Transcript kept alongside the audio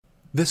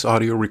This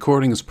audio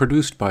recording is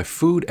produced by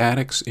Food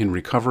Addicts in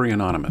Recovery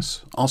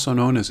Anonymous, also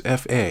known as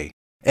FA.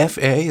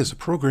 FA is a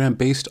program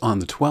based on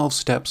the 12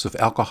 steps of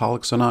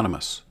Alcoholics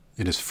Anonymous.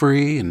 It is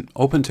free and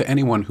open to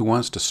anyone who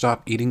wants to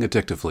stop eating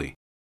addictively.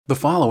 The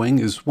following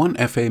is one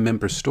FA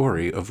member's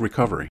story of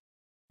recovery.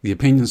 The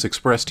opinions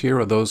expressed here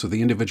are those of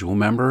the individual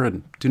member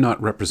and do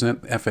not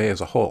represent FA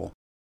as a whole.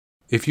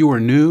 If you are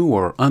new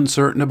or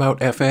uncertain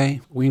about FA,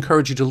 we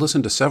encourage you to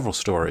listen to several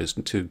stories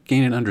to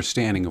gain an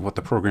understanding of what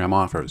the program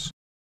offers.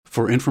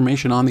 For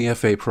information on the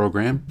FA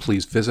program,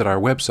 please visit our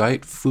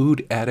website,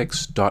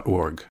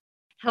 foodaddicts.org.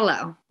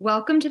 Hello,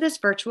 welcome to this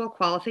virtual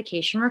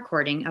qualification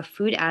recording of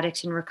Food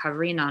Addicts in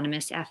Recovery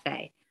Anonymous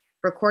FA,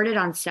 recorded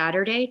on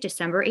Saturday,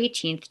 December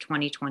 18th,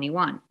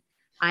 2021.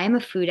 I am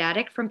a food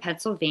addict from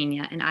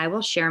Pennsylvania, and I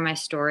will share my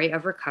story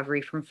of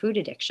recovery from food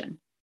addiction.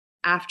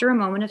 After a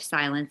moment of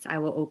silence, I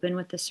will open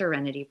with the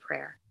Serenity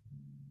Prayer.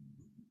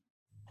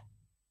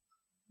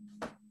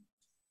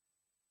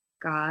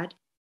 God,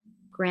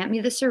 grant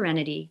me the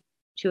serenity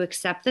to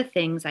accept the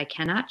things I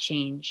cannot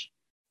change,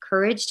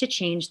 courage to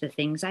change the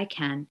things I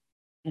can,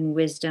 and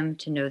wisdom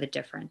to know the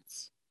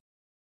difference.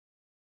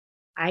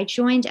 I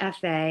joined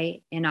FA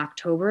in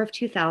October of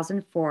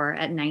 2004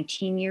 at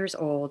 19 years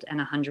old and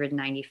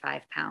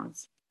 195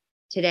 pounds.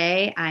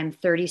 Today, I'm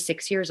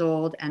 36 years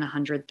old and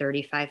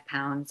 135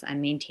 pounds. I'm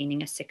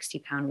maintaining a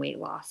 60-pound weight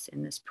loss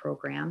in this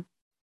program.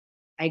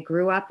 I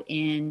grew up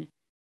in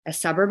a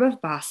suburb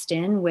of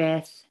Boston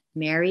with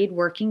married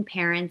working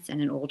parents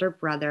and an older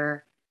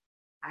brother.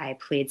 I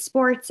played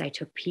sports. I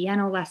took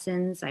piano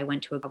lessons. I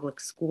went to a public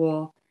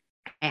school.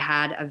 I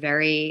had a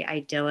very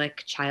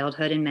idyllic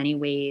childhood in many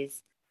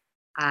ways.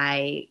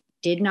 I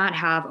did not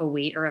have a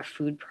weight or a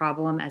food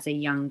problem as a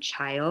young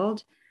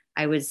child.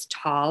 I was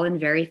tall and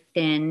very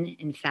thin.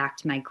 In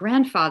fact, my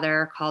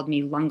grandfather called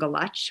me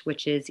lungalutch,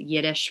 which is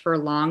Yiddish for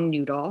long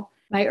noodle.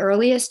 My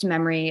earliest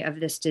memory of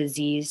this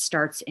disease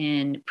starts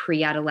in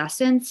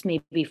pre-adolescence,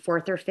 maybe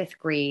fourth or fifth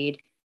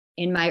grade.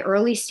 In my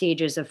early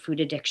stages of food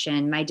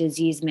addiction, my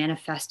disease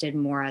manifested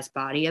more as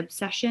body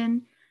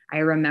obsession. I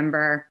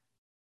remember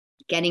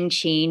getting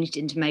changed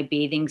into my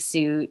bathing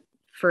suit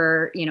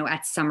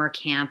at summer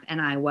camp,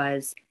 and I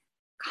was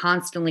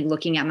constantly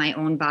looking at my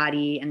own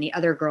body and the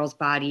other girls'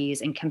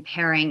 bodies and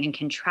comparing and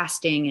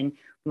contrasting and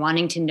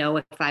wanting to know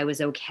if I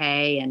was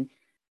okay. And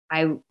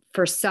I,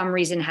 for some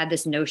reason, had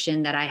this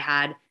notion that I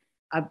had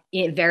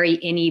a very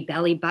inny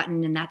belly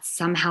button, and that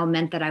somehow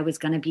meant that I was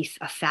going to be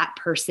a fat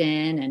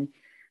person, and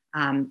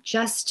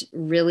just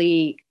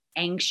really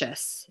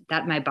anxious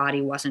that my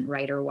body wasn't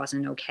right or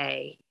wasn't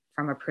okay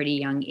from a pretty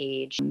young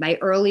age. My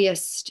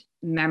earliest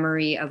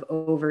memory of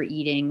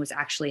overeating was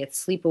actually at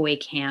sleepaway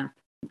camp.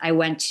 I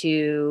went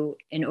to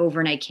an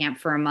overnight camp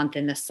for a month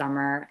in the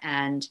summer,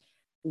 and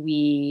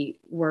we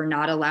were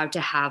not allowed to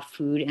have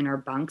food in our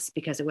bunks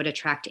because it would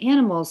attract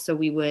animals. So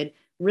we would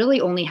really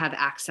only have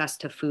access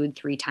to food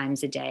 3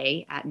 times a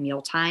day at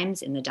meal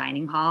times in the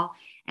dining hall.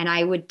 And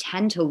I would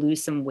tend to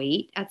lose some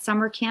weight at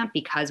summer camp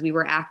because we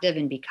were active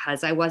and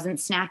because I wasn't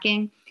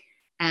snacking.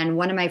 And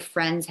one of my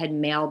friends had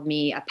mailed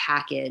me a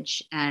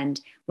package. And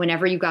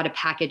whenever you got a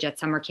package at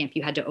summer camp,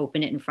 you had to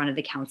open it in front of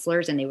the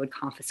counselors and they would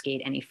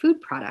confiscate any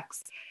food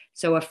products.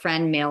 So a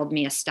friend mailed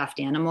me a stuffed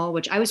animal,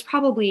 which I was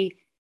probably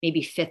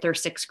maybe 5th or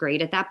 6th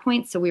grade at that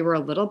point. So we were a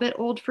little bit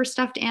old for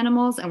stuffed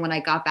animals. And when I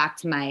got back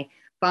to my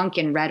bunk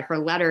and read her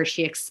letter,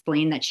 she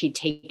explained that she'd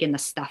taken the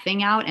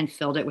stuffing out and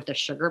filled it with a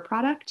sugar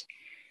product.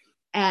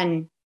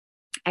 And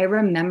I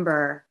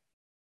remember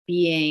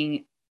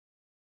being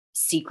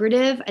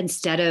secretive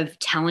instead of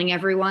telling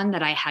everyone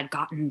that I had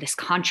gotten this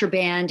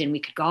contraband and we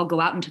could all go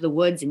out into the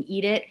woods and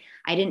eat it.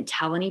 I didn't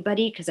tell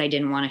anybody because I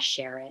didn't want to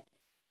share it.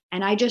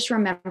 And I just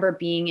remember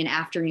being in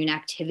afternoon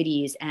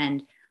activities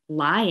and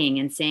lying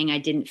and saying I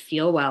didn't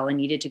feel well and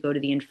needed to go to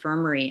the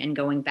infirmary, and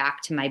going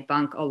back to my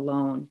bunk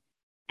alone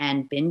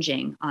and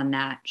binging on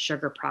that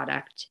sugar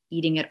product,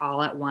 eating it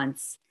all at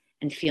once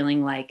and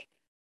feeling like,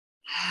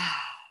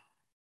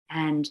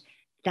 and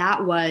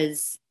that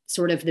was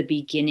sort of the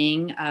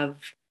beginning of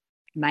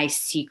my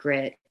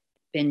secret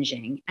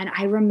binging. And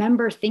I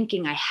remember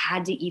thinking I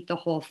had to eat the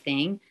whole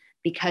thing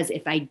because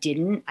if I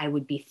didn't, I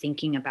would be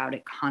thinking about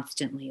it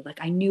constantly. Like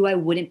I knew I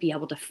wouldn't be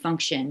able to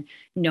function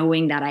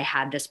knowing that I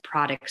had this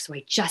product. So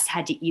I just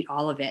had to eat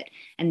all of it.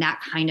 And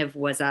that kind of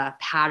was a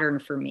pattern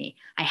for me.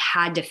 I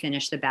had to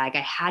finish the bag.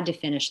 I had to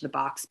finish the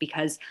box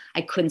because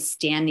I couldn't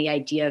stand the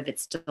idea of it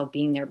still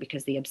being there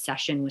because the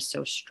obsession was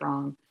so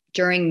strong.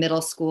 During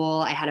middle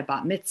school, I had a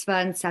bat mitzvah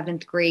in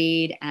 7th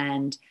grade,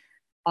 and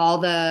all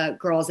the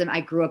girls, and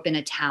I grew up in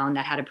a town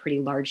that had a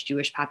pretty large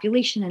Jewish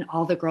population, and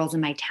all the girls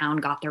in my town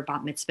got their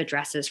bat mitzvah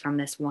dresses from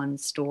this one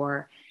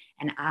store.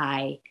 And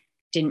I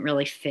didn't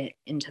really fit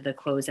into the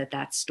clothes at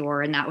that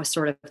store. And that was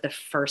sort of the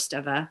first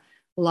of a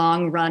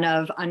long run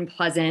of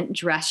unpleasant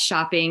dress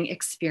shopping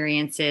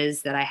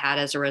experiences that I had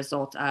as a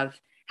result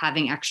of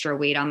having extra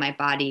weight on my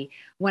body.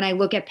 When I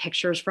look at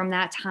pictures from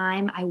that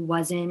time, I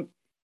wasn't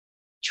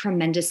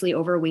tremendously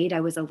overweight. I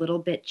was a little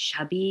bit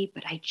chubby,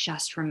 but I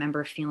just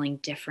remember feeling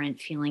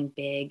different, feeling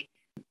big.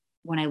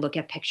 when I look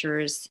at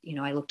pictures,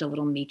 I looked a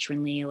little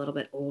matronly, a little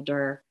bit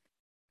older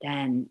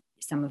than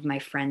some of my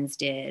friends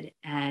did.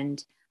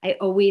 And I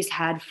always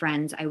had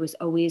friends. I was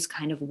always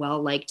kind of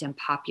well liked and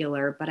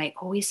popular, but I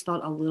always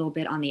felt a little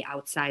bit on the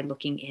outside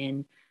looking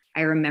in.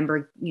 I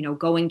remember,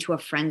 going to a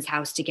friend's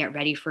house to get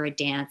ready for a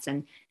dance,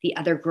 and the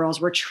other girls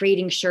were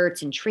trading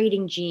shirts and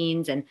trading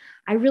jeans. And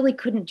I really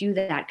couldn't do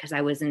that because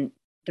I wasn't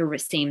the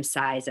same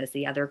size as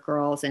the other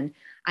girls. And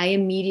I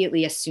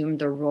immediately assumed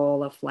the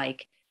role of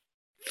like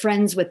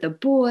friends with the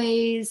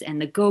boys and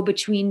the go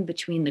between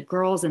the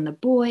girls and the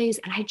boys.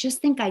 And I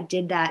just think I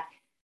did that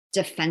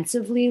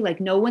defensively.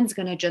 Like, no one's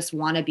going to just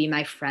want to be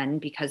my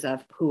friend because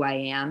of who I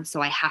am.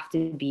 So I have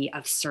to be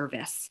of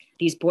service.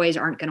 These boys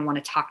aren't going to want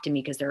to talk to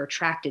me because they're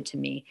attracted to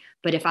me.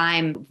 But if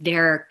I'm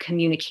their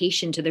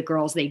communication to the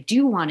girls they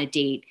do want to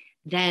date,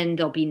 then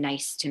they'll be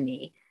nice to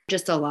me.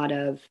 Just a lot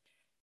of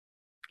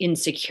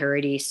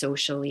insecurity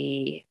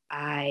socially.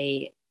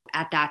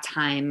 At that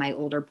time, my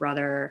older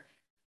brother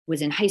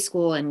was in high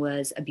school and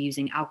was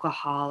abusing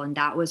alcohol. And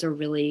that was a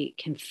really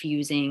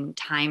confusing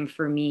time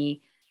for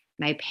me.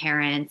 My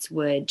parents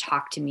would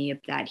talk to me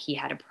that he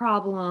had a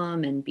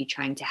problem and be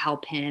trying to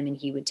help him. And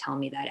he would tell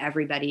me that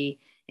everybody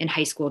in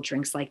high school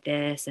drinks like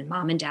this and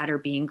mom and dad are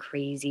being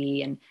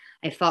crazy. And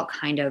I felt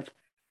kind of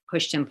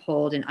pushed and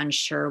pulled and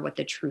unsure what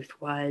the truth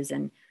was.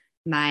 And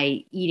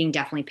my eating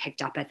definitely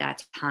picked up at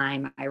that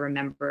time. I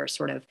remember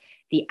sort of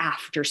the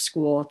after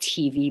school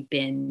TV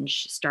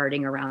binge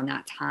starting around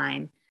that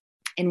time.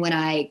 And when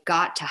I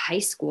got to high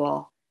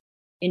school,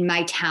 in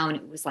my town,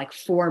 it was like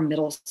 4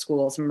 middle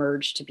schools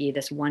merged to be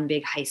this one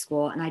big high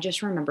school. And I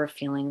just remember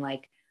feeling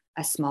like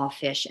a small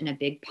fish in a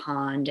big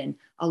pond. And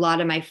a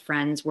lot of my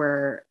friends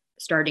were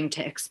starting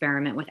to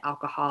experiment with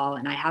alcohol.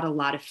 And I had a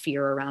lot of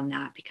fear around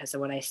that because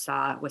of what I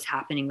saw was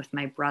happening with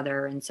my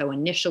brother. And so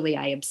initially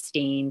I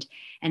abstained,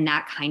 and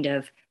that kind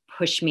of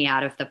pushed me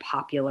out of the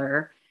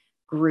popular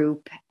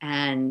group.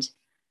 And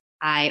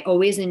I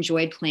always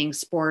enjoyed playing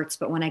sports,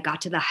 but when I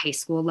got to the high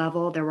school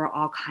level, there were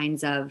all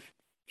kinds of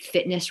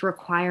fitness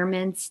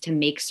requirements to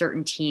make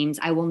certain teams.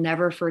 I will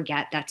never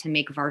forget that to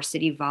make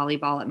varsity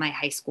volleyball at my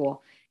high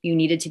school, you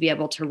needed to be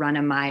able to run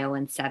a mile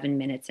in 7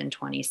 minutes and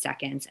 20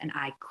 seconds. And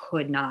I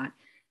could not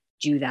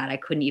do that. I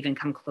couldn't even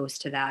come close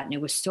to that. And it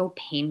was so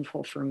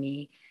painful for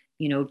me,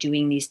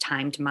 doing these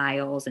timed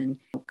miles and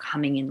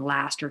coming in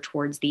last or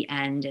towards the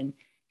end and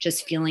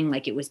just feeling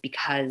like it was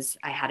because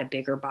I had a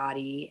bigger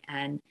body.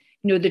 And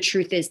the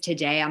truth is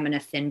today I'm in a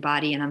thin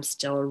body and I'm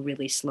still a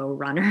really slow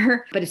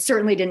runner, but it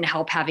certainly didn't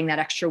help having that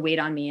extra weight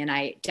on me. And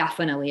I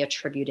definitely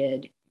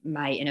attributed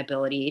my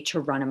inability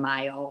to run a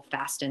mile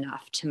fast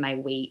enough to my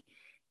weight.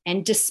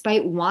 And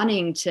despite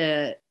wanting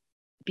to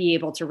be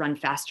able to run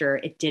faster,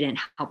 it didn't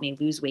help me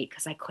lose weight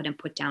because I couldn't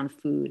put down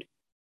food.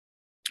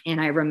 And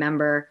I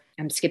remember,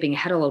 I'm skipping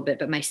ahead a little bit,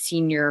 but my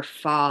senior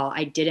fall,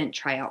 I didn't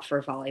try out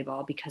for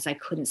volleyball because I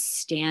couldn't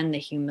stand the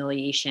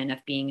humiliation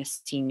of being a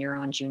senior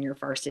on junior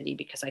varsity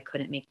because I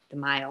couldn't make the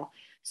mile.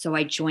 So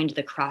I joined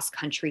the cross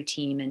country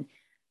team. And,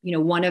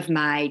 one of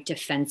my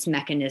defense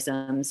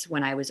mechanisms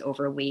when I was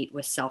overweight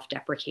was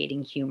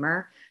self-deprecating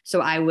humor. So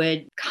I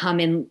would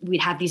come in,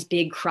 we'd have these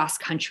big cross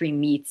country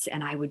meets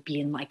and I would be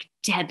in like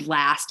dead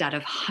last out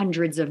of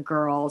hundreds of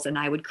girls and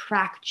I would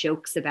crack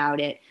jokes about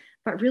it.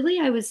 But really,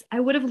 I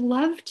would have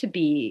loved to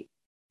be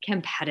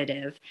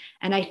competitive.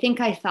 And I think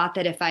I thought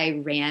that if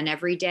I ran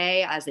every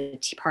day as a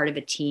part of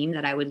a team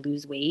that I would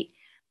lose weight.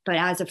 But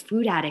as a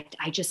food addict,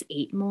 I just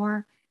ate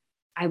more.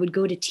 I would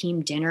go to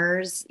team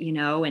dinners,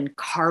 and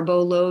carbo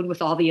load with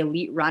all the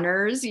elite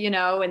runners,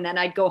 and then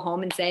I'd go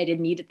home and say I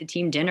didn't eat at the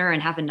team dinner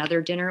and have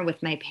another dinner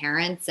with my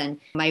parents. And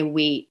my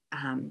weight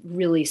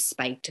really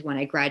spiked. When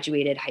I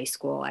graduated high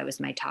school, I was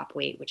my top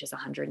weight, which is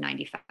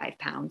 195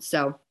 pounds.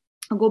 So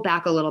I'll go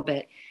back a little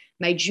bit.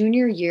 My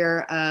junior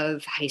year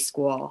of high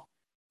school,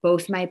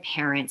 both my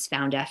parents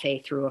found FA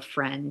through a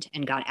friend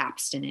and got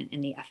abstinent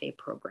in the FA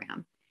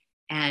program.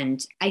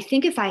 And I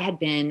think if I had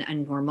been a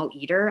normal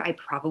eater, I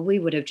probably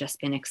would have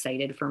just been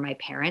excited for my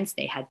parents.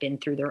 They had been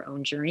through their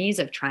own journeys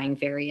of trying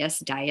various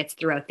diets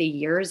throughout the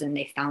years, and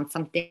they found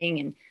something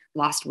and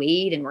lost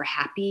weight and were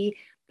happy.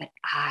 But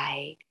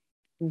I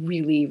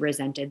really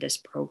resented this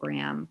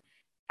program.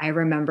 I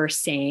remember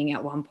saying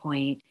at one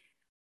point,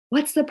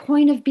 what's the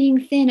point of being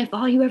thin if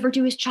all you ever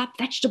do is chop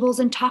vegetables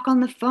and talk on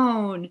the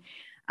phone?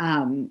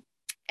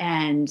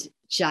 And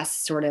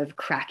just sort of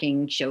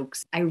cracking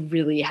jokes. I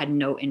really had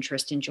no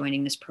interest in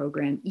joining this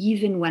program,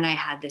 even when I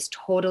had this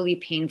totally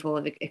painful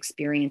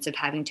experience of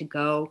having to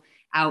go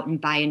out and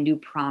buy a new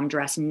prom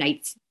dress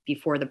nights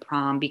before the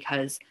prom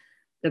because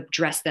the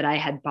dress that I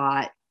had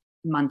bought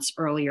months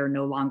earlier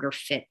no longer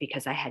fit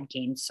because I had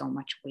gained so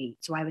much weight.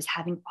 So I was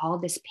having all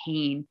this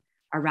pain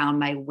around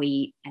my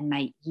weight and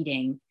my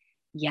eating.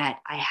 Yet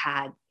I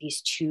had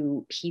these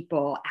 2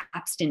 people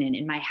abstinent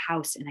in my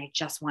house and I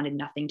just wanted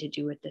nothing to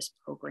do with this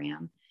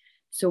program.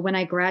 So when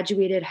I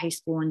graduated high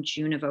school in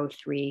June of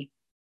 2003,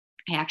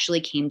 I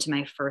actually came to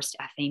my first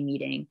FA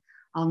meeting.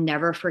 I'll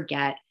never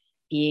forget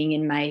being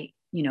in my,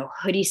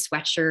 hoodie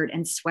sweatshirt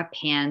and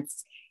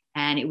sweatpants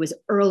And it was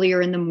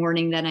earlier in the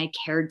morning than I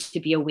cared to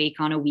be awake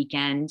on a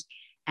weekend.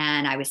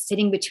 And I was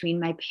sitting between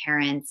my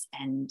parents.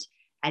 And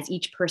as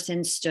each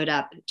person stood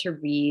up to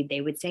read,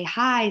 they would say,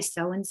 "Hi,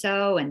 so and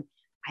so." And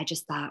I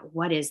just thought,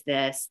 what is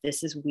this?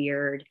 This is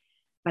weird.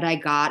 But I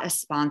got a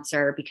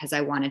sponsor because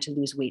I wanted to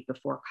lose weight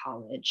before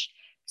college.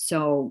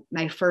 So,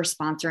 my first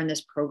sponsor in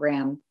this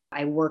program,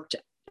 I worked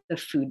the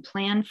food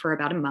plan for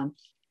about a month.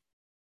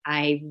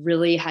 I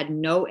really had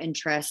no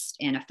interest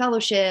in a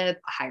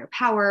fellowship, a higher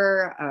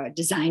power,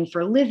 design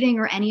for a living,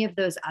 or any of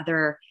those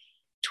other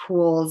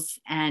tools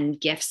and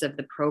gifts of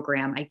the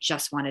program. I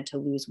just wanted to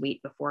lose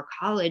weight before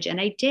college. And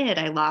I did.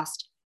 I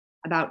lost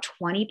about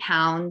 20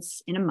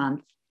 pounds in a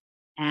month.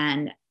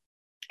 And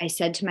I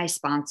said to my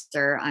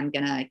sponsor, "I'm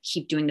going to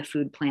keep doing the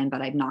food plan,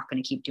 but I'm not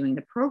going to keep doing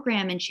the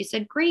program." And she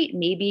said, "Great,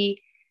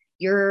 maybe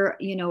you're,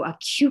 a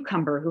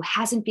cucumber who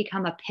hasn't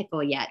become a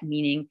pickle yet,"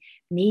 meaning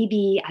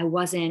maybe I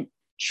wasn't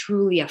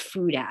truly a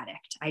food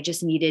addict. I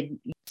just needed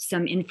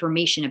some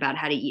information about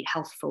how to eat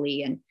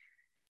healthfully. And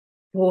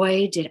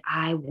boy, did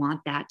I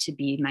want that to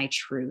be my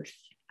truth.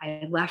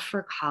 I left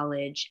for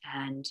college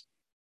and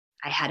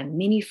I had a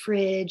mini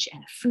fridge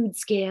and a food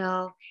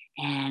scale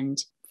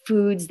and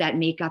foods that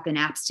make up an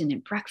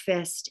abstinent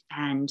breakfast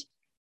and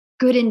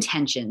good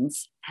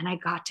intentions. And I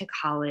got to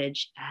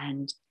college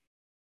and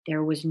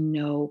there was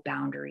no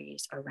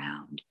boundaries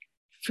around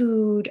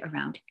food,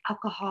 around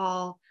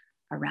alcohol,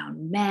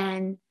 around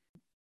men.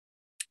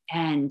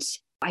 And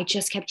I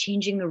just kept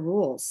changing the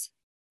rules.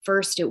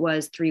 First, it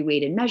was 3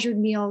 weighed and measured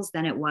meals.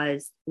 Then it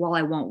was, well,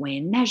 I won't weigh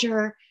and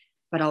measure,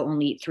 but I'll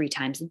only eat 3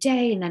 times a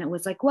day. And then it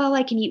was like, well,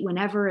 I can eat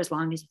whenever as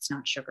long as it's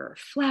not sugar or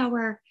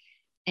flour.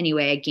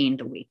 Anyway, I gained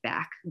the weight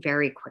back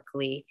very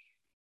quickly.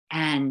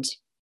 And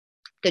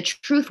the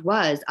truth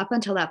was, up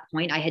until that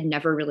point, I had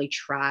never really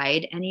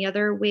tried any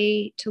other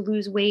way to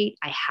lose weight.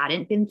 I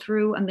hadn't been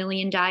through a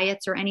million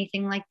diets or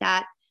anything like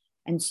that.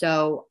 And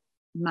so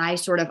my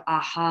sort of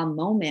aha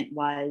moment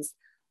was,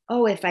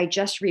 oh, if I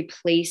just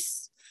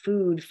replace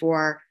food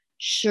for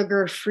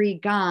sugar-free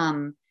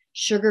gum,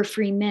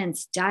 sugar-free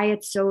mints,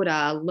 diet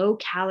soda,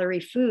 low-calorie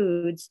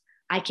foods,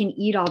 I can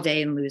eat all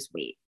day and lose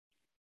weight.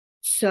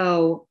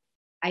 So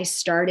I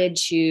started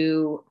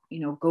to,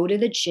 go to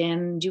the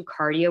gym, do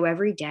cardio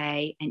every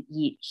day, and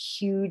eat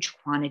huge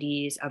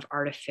quantities of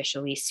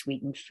artificially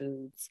sweetened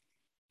foods.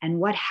 And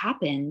what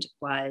happened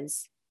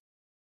was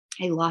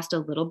I lost a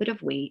little bit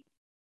of weight.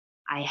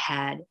 I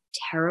had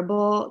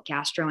terrible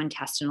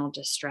gastrointestinal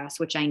distress,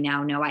 which I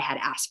now know I had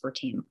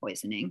aspartame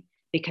poisoning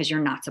because you're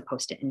not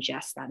supposed to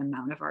ingest that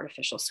amount of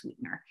artificial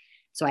sweetener.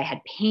 So I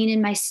had pain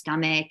in my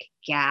stomach,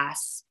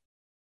 gas,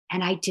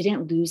 and I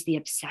didn't lose the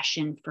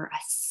obsession for a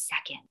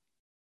second.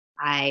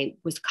 I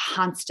was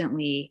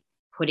constantly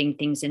putting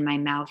things in my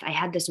mouth. I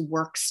had this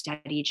work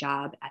study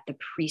job at the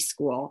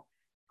preschool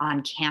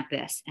on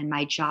campus, and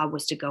my job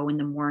was to go in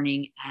the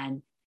morning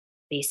and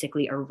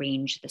basically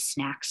arrange the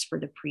snacks for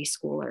the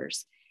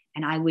preschoolers.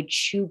 And I would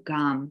chew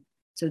gum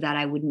so that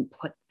I wouldn't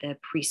put the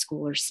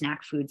preschoolers'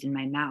 snack foods in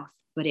my mouth.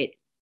 But it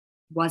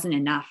wasn't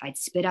enough. I'd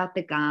spit out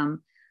the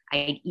gum,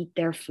 I'd eat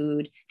their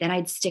food, then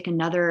I'd stick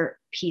another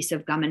piece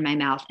of gum in my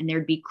mouth and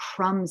there'd be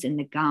crumbs in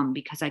the gum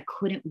because I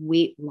couldn't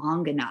wait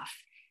long enough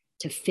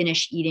to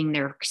finish eating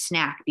their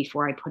snack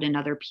before I put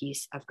another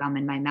piece of gum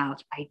in my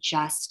mouth. I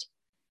just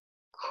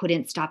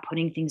couldn't stop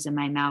putting things in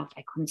my mouth.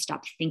 I couldn't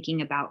stop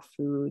thinking about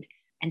food.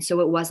 And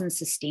so it wasn't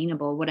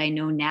sustainable. What I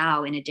know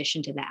now, in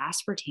addition to the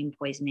aspartame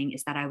poisoning,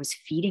 is that I was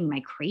feeding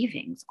my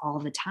cravings all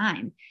the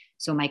time.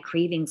 So my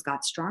cravings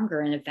got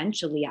stronger and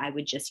eventually I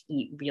would just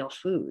eat real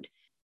food.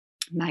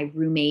 My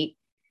roommate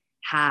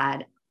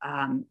had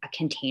a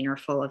container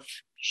full of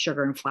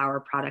sugar and flour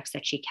products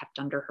that she kept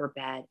under her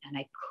bed, and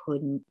I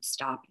couldn't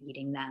stop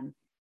eating them,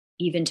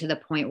 even to the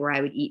point where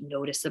I would eat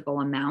noticeable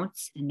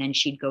amounts. And then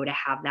she'd go to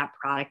have that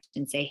product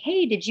and say,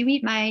 "Hey, did you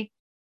eat my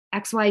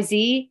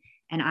XYZ?"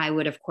 And I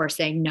would, of course,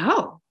 say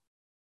no.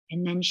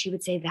 And then she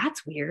would say,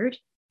 "That's weird.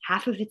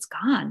 Half of it's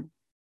gone.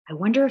 I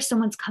wonder if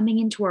someone's coming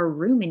into our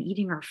room and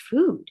eating our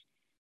food."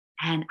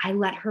 And I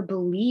let her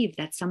believe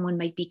that someone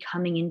might be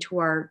coming into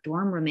our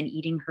dorm room and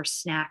eating her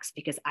snacks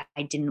because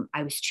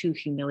I was too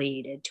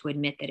humiliated to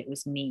admit that it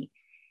was me.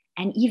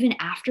 And even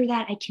after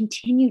that, I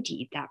continued to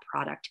eat that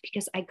product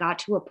because I got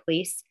to a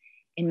place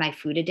in my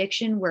food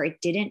addiction where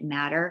it didn't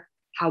matter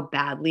how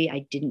badly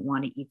I didn't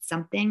want to eat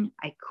something,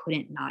 I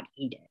couldn't not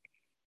eat it.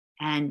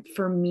 And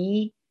for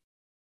me,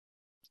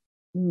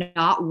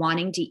 not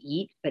wanting to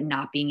eat, but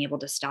not being able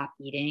to stop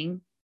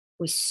eating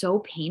was so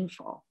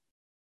painful.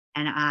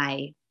 And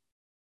I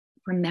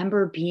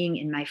remember being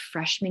in my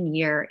freshman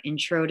year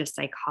intro to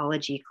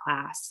psychology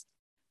class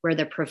where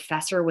the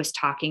professor was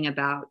talking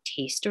about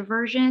taste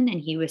aversion.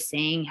 And he was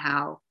saying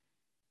how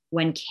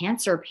when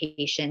cancer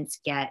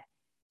patients get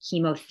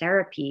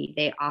chemotherapy,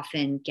 they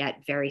often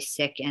get very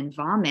sick and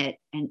vomit.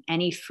 And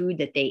any food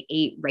that they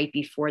ate right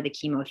before the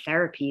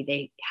chemotherapy,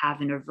 they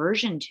have an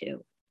aversion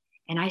to.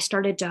 And I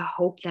started to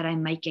hope that I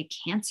might get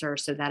cancer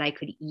so that I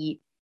could eat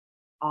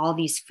all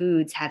these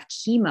foods, have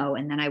chemo,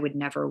 and then I would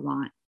never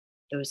want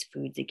those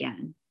foods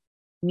again.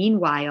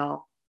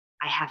 Meanwhile,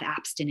 I have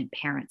abstinent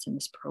parents in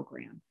this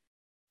program.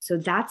 So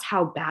that's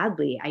how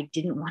badly I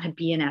didn't want to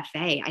be an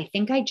FA. I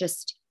think I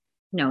just,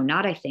 no,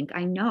 not I think,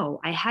 I know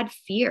I had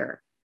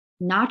fear,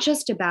 not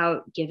just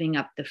about giving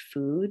up the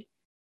food,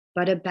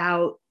 but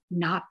about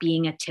not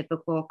being a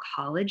typical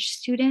college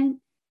student.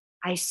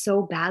 I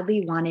so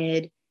badly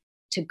wanted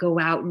to go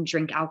out and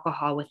drink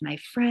alcohol with my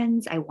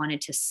friends. I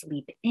wanted to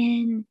sleep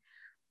in.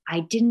 I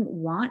didn't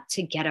want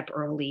to get up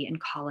early and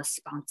call a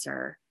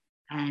sponsor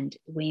and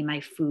weigh my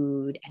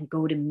food and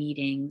go to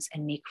meetings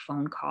and make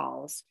phone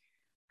calls.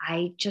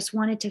 I just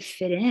wanted to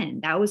fit in.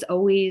 That was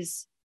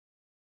always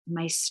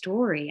my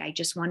story. I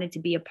just wanted to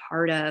be a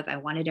part of. I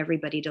wanted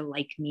everybody to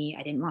like me.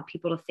 I didn't want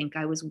people to think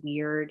I was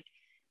weird.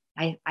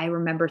 I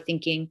remember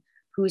thinking,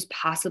 who's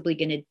possibly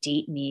going to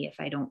date me if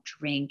I don't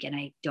drink and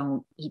I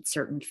don't eat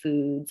certain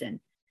foods and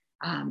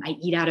I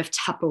eat out of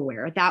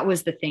Tupperware. That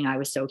was the thing I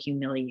was so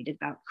humiliated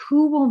about.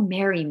 Who will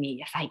marry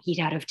me if I eat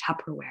out of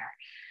Tupperware?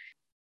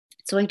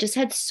 So I just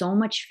had so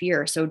much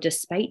fear. So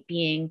despite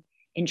being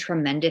in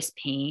tremendous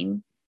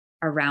pain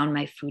around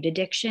my food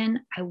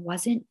addiction, I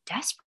wasn't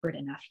desperate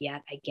enough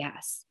yet, I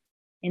guess.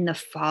 In the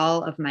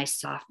fall of my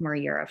sophomore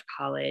year of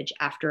college,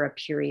 after a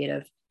period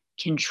of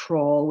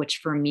control, which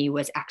for me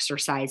was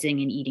exercising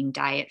and eating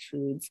diet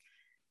foods,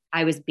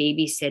 I was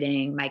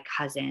babysitting my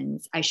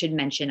cousins. I should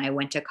mention I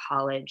went to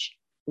college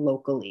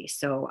locally,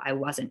 so I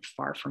wasn't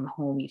far from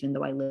home, even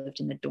though I lived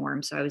in the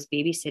dorm. So I was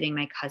babysitting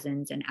my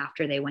cousins, and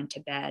after they went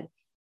to bed,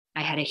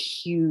 I had a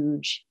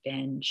huge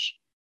binge,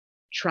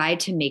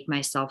 tried to make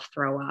myself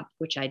throw up,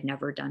 which I'd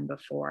never done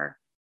before.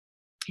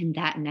 And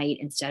that night,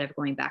 instead of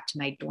going back to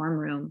my dorm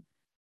room,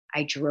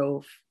 I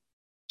drove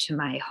to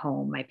my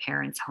home, my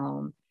parents'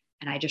 home.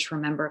 And I just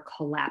remember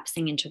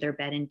collapsing into their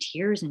bed in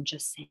tears and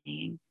just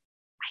saying,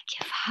 I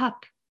give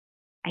up.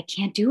 I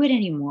can't do it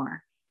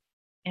anymore.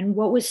 And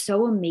what was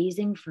so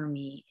amazing for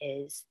me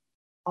is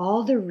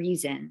all the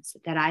reasons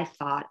that I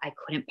thought I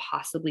couldn't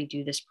possibly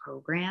do this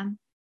program.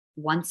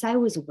 Once I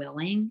was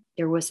willing,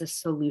 there was a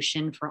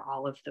solution for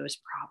all of those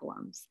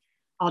problems.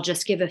 I'll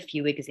just give a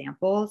few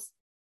examples.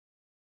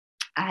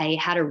 I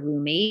had a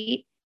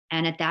roommate,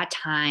 and at that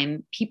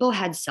time, people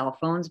had cell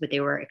phones, but they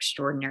were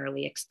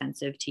extraordinarily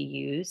expensive to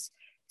use.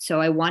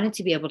 So I wanted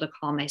to be able to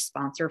call my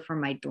sponsor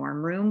from my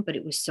dorm room, but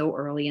it was so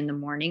early in the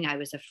morning, I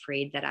was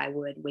afraid that I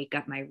would wake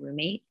up my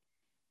roommate.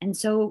 And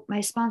so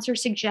my sponsor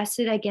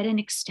suggested I get an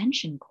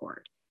extension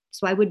cord.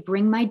 So I would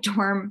bring my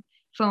dorm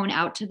phone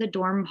out to the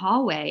dorm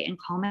hallway and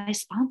call my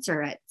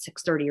sponsor at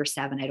 6:30 or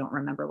 7. I don't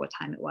remember what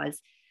time it was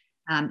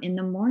in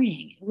the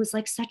morning. It was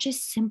like such a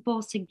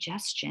simple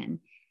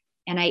suggestion.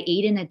 And I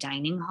ate in a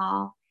dining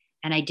hall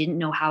and I didn't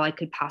know how I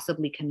could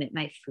possibly commit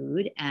my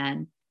food.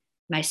 And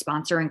my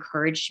sponsor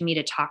encouraged me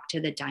to talk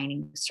to the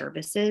dining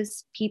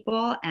services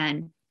people,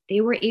 and they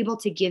were able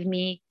to give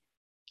me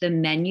the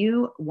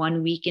menu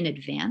 1 week in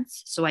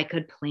advance so I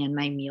could plan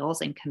my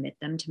meals and commit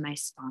them to my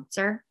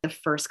sponsor. The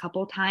first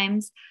couple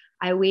times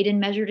I weighed and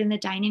measured in the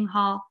dining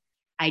hall,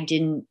 I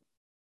didn't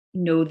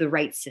know the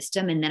right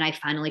system. And then I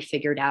finally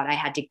figured out I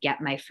had to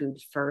get my food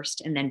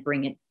first and then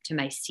bring it to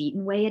my seat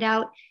and weigh it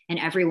out. And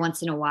every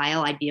once in a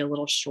while, I'd be a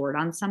little short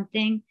on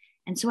something.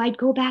 And so I'd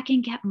go back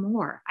and get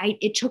more.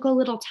 It took a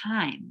little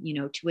time,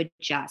 to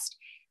adjust.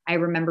 I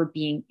remember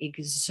being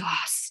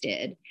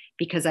exhausted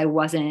because I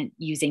wasn't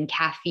using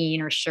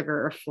caffeine or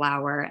sugar or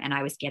flour, and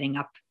I was getting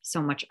up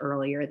so much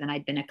earlier than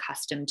I'd been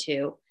accustomed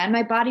to. And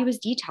my body was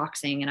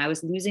detoxing and I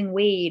was losing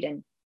weight.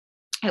 And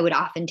I would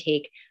often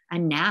take a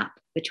nap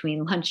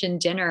between lunch and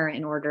dinner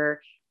in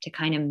order to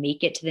kind of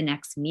make it to the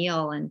next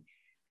meal. And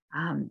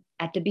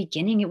at the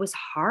beginning, it was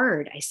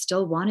hard. I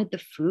still wanted the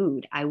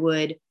food. I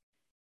would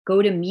go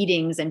to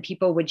meetings and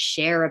people would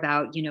share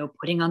about,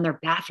 putting on their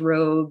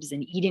bathrobes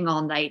and eating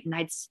all night. And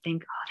I'd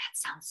think, oh, that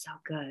sounds so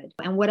good.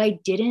 And what I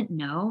didn't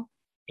know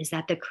is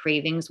that the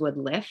cravings would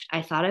lift.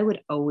 I thought I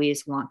would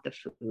always want the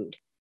food.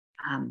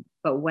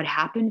 But what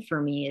happened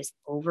for me is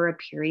over a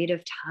period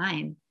of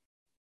time,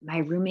 my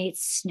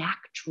roommate's snack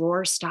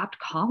drawer stopped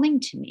calling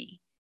to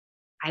me.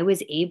 I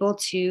was able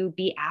to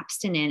be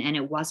abstinent and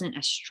it wasn't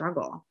a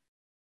struggle.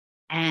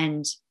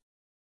 And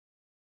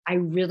I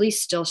really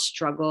still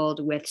struggled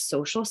with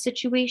social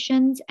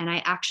situations. And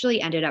I actually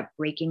ended up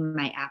breaking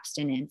my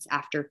abstinence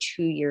after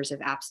 2 years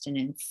of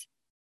abstinence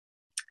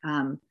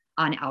on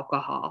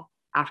alcohol,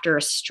 after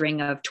a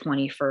string of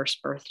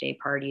 21st birthday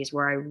parties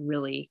where I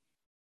really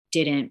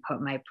didn't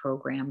put my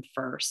program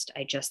first.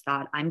 I just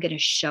thought I'm going to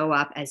show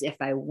up as if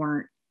I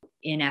weren't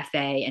in FA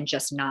and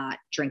just not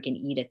drink and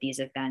eat at these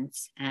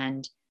events.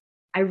 And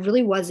I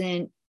really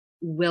wasn't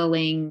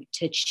willing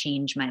to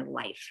change my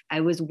life. I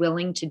was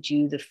willing to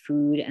do the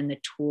food and the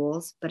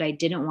tools, but I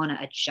didn't want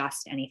to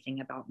adjust anything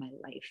about my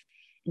life.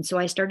 And so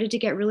I started to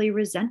get really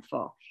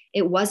resentful.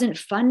 It wasn't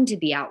fun to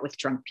be out with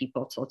drunk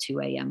people till 2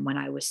 a.m. when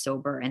I was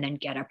sober and then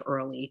get up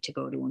early to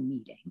go to a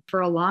meeting. For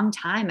a long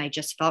time, I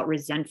just felt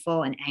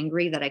resentful and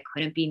angry that I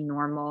couldn't be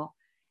normal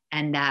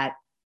and that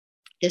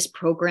this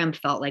program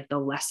felt like the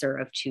lesser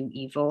of two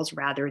evils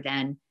rather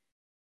than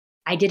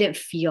I didn't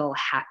feel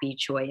happy,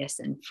 joyous,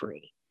 and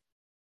free.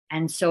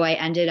 And so I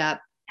ended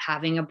up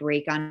having a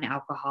break on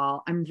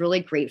alcohol. I'm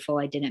really grateful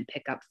I didn't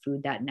pick up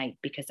food that night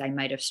because I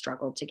might have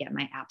struggled to get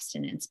my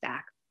abstinence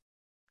back.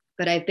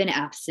 But I've been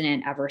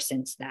abstinent ever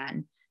since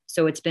then.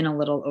 So it's been a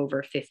little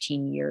over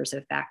 15 years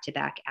of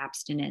back-to-back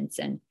abstinence.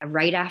 And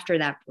right after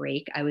that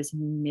break, I was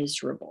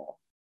miserable.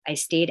 I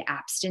stayed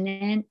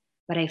abstinent,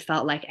 but I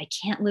felt like I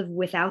can't live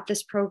without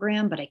this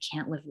program, but I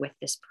can't live with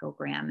this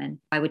program. And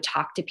I would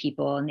talk to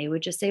people and they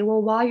would just say,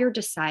 well, while you're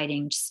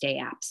deciding to stay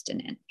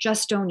abstinent,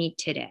 just don't eat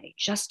today.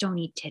 Just don't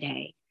eat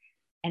today.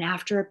 And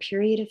after a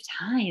period of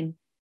time,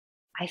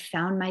 I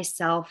found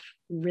myself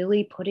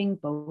really putting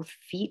both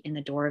feet in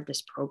the door of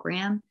this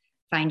program,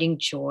 finding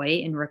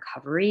joy in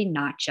recovery,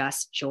 not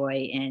just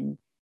joy in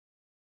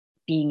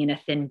being in a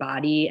thin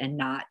body and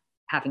not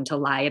having to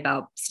lie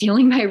about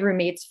stealing my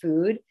roommate's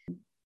food.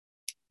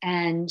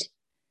 And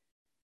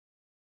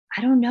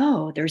I don't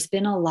know, there's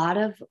been a lot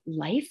of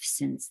life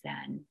since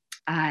then.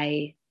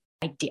 I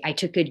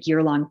took a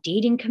year-long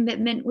dating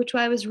commitment, which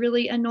I was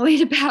really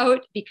annoyed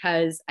about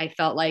because I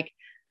felt like,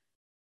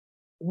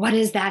 what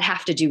does that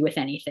have to do with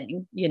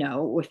anything,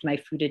 with my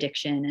food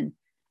addiction? And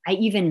I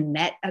even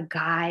met a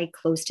guy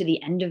close to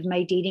the end of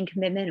my dating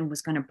commitment and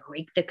was going to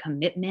break the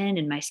commitment.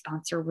 And my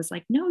sponsor was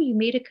like, no, you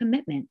made a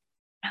commitment.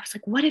 And I was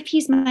like, what if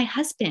he's my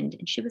husband?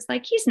 And she was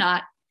like, he's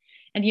not.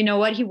 And you know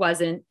what? He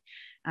wasn't.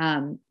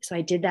 So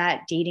I did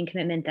that dating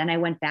commitment. Then I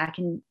went back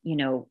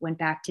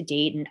to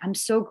date. And I'm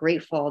so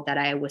grateful that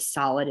I was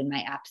solid in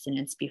my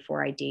abstinence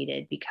before I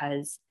dated,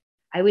 because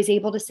I was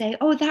able to say,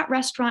 oh, that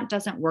restaurant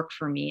doesn't work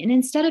for me. And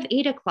instead of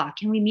 8:00,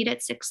 can we meet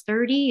at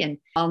 6:30? And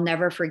I'll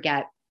never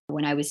forget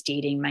when I was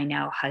dating my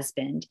now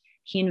husband,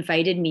 he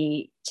invited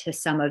me to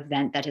some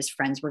event that his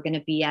friends were going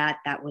to be at.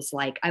 That was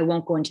like, I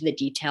won't go into the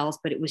details,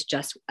 but it was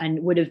just,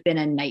 and would have been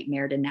a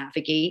nightmare to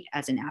navigate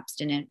as an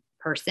abstinent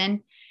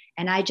person.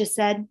 And I just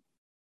said,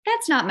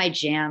 that's not my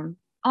jam.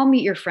 I'll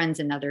meet your friends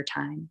another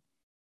time.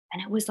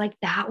 And it was like,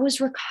 that was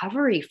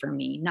recovery for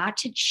me, not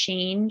to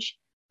change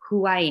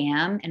who I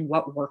am and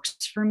what works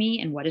for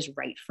me and what is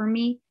right for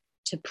me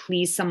to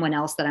please someone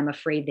else that I'm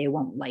afraid they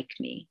won't like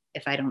me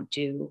if I don't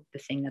do the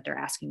thing that they're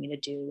asking me to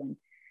do. And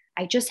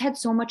I just had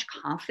so much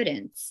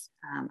confidence.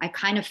 I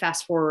kind of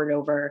fast forward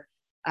over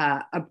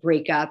a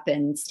breakup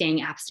and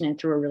staying abstinent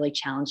through a really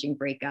challenging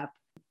breakup.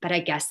 But I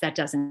guess that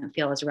doesn't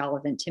feel as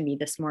relevant to me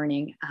this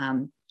morning.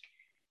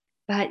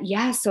 But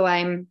yeah, so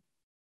I'm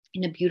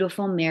in a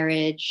beautiful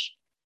marriage.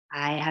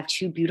 I have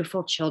 2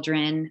 beautiful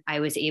children. I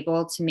was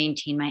able to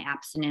maintain my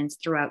abstinence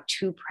throughout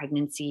 2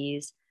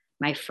 pregnancies.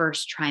 My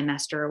first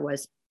trimester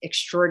was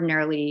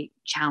extraordinarily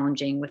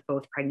challenging with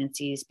both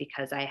pregnancies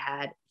because I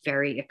had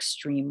very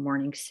extreme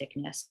morning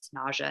sickness,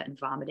 nausea, and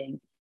vomiting.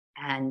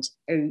 And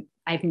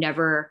I've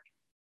never,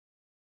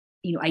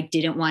 I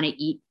didn't want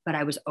to eat, but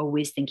I was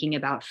always thinking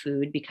about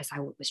food because I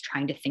was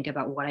trying to think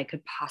about what I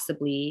could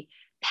possibly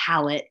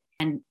palate.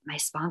 And my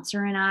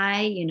sponsor and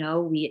I,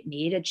 we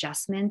made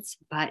adjustments,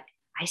 but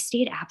I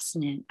stayed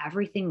abstinent.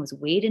 Everything was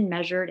weighed and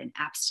measured and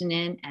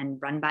abstinent and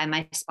run by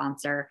my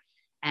sponsor.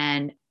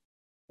 And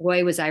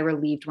boy, was I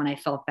relieved when I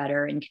felt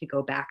better and could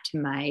go back to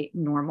my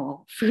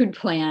normal food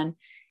plan.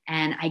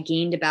 And I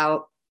gained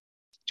about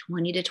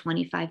 20 to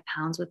 25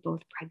 pounds with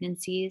both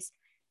pregnancies.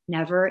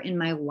 Never in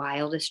my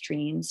wildest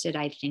dreams did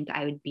I think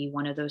I would be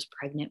one of those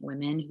pregnant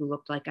women who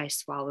looked like I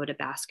swallowed a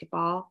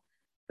basketball,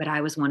 but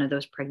I was one of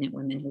those pregnant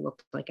women who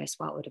looked like I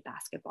swallowed a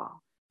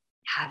basketball.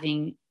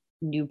 Having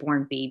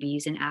newborn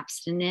babies in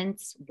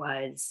abstinence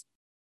was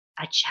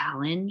a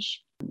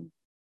challenge.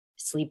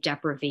 Sleep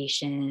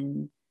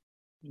deprivation,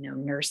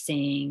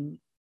 nursing,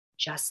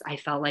 I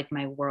felt like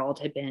my world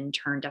had been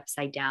turned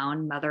upside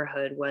down.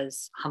 Motherhood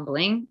is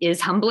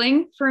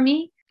humbling for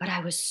me, but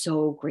I was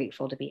so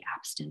grateful to be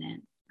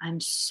abstinent. I'm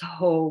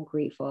so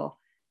grateful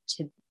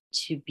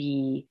to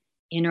be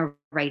in a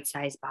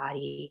right-sized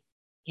body,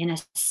 in a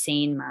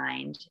sane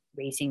mind,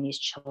 raising these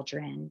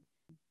children.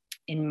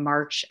 In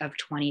March of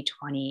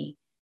 2020,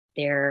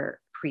 their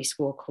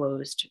preschool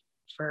closed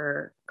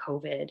for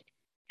COVID,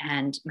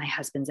 and my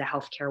husband's a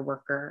healthcare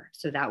worker.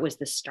 So that was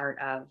the start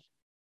of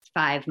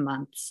 5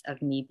 months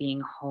of me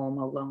being home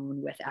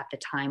alone with, at the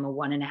time, a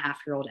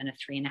 1.5-year-old and a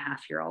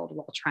 3.5-year-old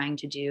while trying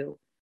to do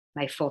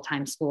my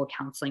full-time school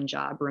counseling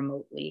job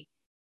remotely.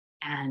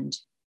 And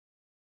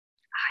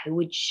I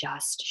would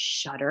just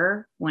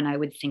shudder when I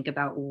would think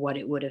about what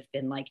it would have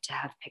been like to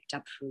have picked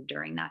up food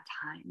during that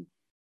time.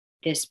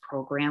 This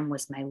program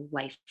was my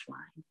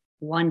lifeline,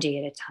 one day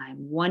at a time,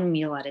 one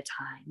meal at a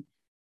time,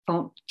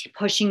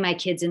 pushing my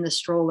kids in the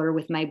stroller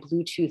with my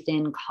Bluetooth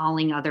in,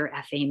 calling other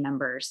FA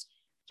members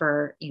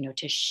for,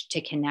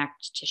 to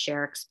connect, to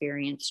share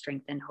experience,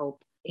 strength, and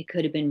hope. It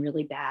could have been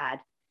really bad.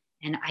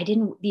 And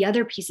the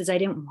other pieces I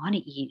didn't want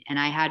to eat. And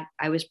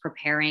I was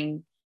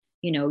preparing,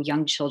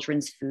 young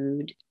children's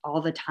food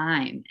all the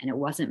time, and it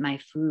wasn't my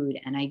food,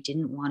 and I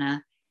didn't want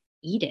to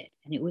eat it.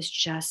 And it was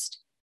just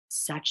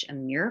such a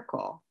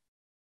miracle.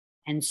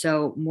 And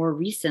so more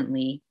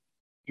recently,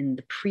 in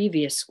the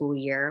previous school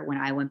year, when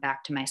I went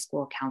back to my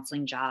school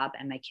counseling job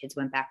and my kids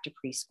went back to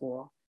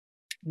preschool,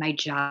 my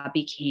job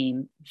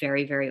became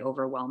very, very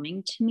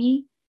overwhelming to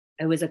me.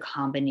 it was a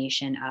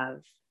combination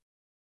of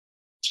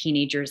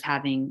teenagers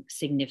having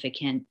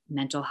significant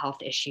mental health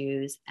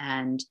issues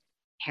and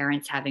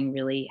parents having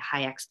really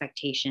high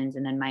expectations,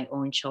 and then my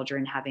own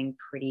children having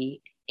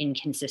pretty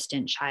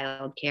inconsistent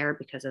childcare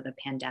because of the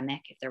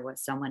pandemic. If there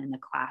was someone in the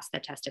class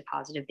that tested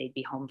positive, they'd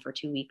be home for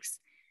 2 weeks.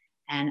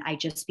 And I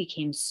just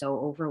became so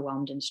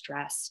overwhelmed and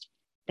stressed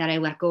that I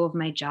let go of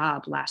my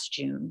job last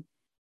June.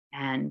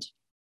 And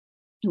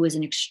it was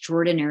an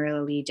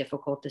extraordinarily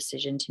difficult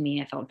decision to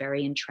me. I felt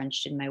very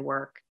entrenched in my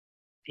work.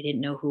 I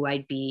didn't know who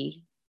I'd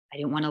be. I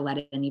didn't want to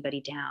let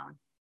anybody down.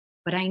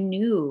 But I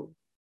knew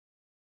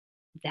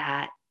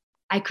that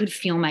I could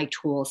feel my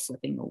tools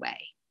slipping away.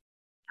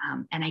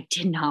 And I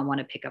did not want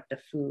to pick up the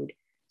food.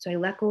 So I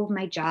let go of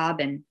my job,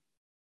 and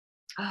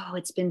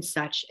it's been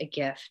such a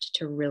gift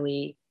to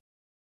really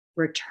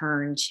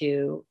return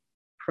to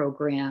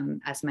program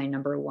as my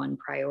number one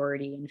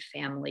priority and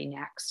family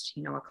next,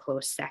 a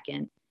close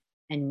second,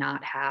 and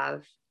not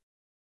have,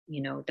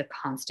 the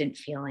constant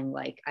feeling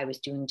like I was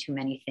doing too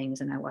many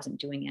things and I wasn't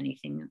doing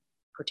anything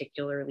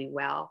particularly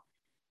well.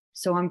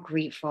 So I'm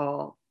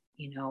grateful.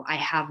 I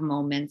have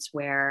moments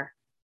where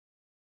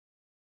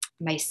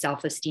my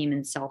self-esteem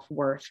and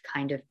self-worth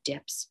kind of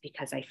dips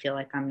because I feel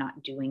like I'm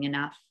not doing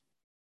enough.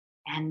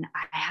 And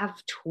I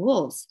have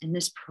tools in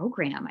this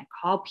program. I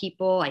call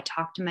people, I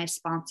talk to my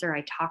sponsor,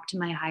 I talk to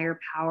my higher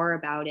power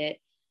about it.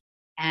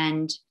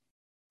 And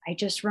I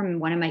just remember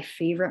one of my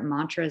favorite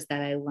mantras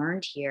that I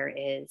learned here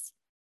is,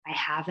 I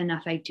have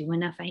enough, I do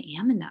enough, I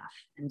am enough.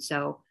 And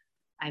so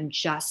I'm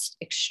just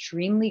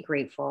extremely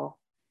grateful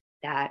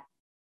that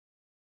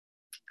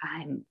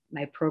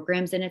my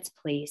program's in its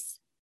place.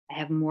 I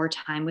have more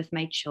time with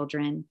my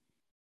children.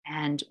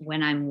 And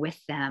when I'm with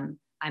them,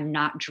 I'm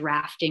not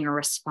drafting a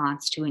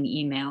response to an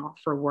email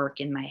for work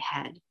in my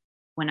head.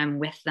 When I'm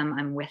with them,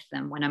 I'm with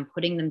them. When I'm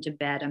putting them to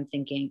bed,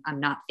 I'm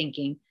not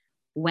thinking,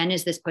 when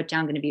is this put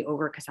down going to be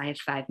over? Because I have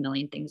 5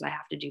 million things I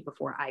have to do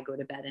before I go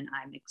to bed and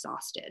I'm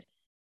exhausted.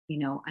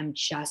 I'm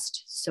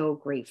just so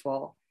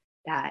grateful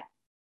that,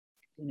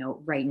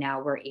 right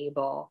now we're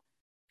able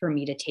for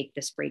me to take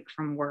this break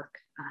from work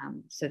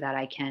so that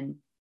I can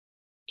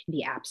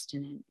be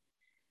abstinent.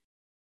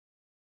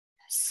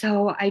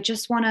 So I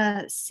just want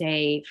to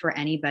say, for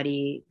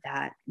anybody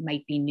that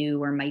might be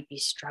new or might be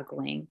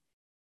struggling,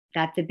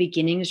 that the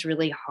beginning is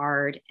really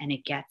hard and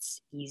it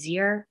gets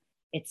easier.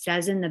 It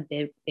says in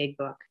the big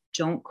book,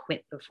 don't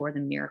quit before the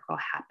miracle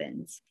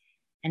happens.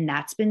 And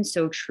that's been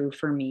so true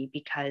for me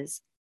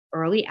because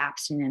early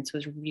abstinence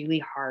was really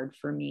hard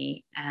for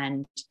me.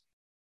 And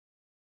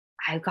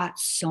I got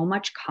so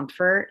much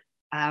comfort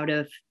out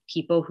of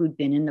people who'd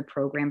been in the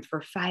program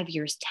for 5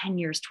 years, 10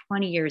 years,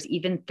 20 years,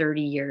 even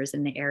 30 years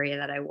in the area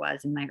that I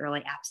was in my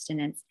early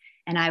abstinence.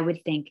 And I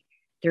would think,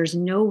 there's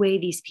no way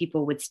these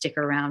people would stick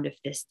around if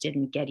this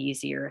didn't get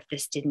easier, if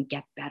this didn't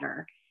get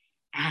better.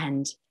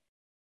 And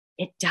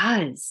it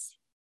does.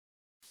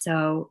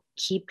 So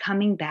keep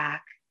coming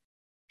back.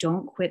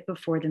 Don't quit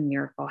before the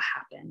miracle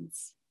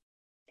happens.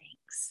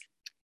 Thanks.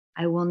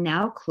 I will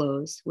now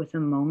close with a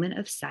moment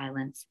of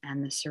silence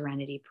and the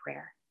serenity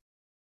prayer.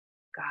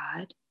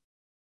 God,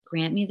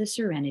 grant me the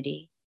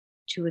serenity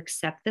to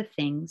accept the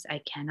things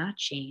I cannot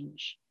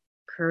change,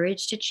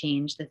 courage to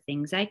change the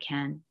things I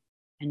can,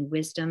 and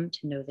wisdom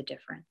to know the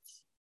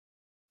difference.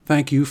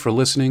 Thank you for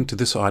listening to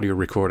this audio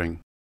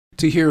recording.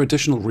 To hear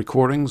additional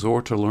recordings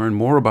or to learn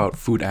more about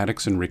Food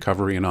Addicts in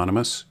Recovery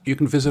Anonymous, you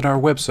can visit our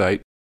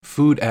website,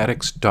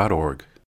 foodaddicts.org.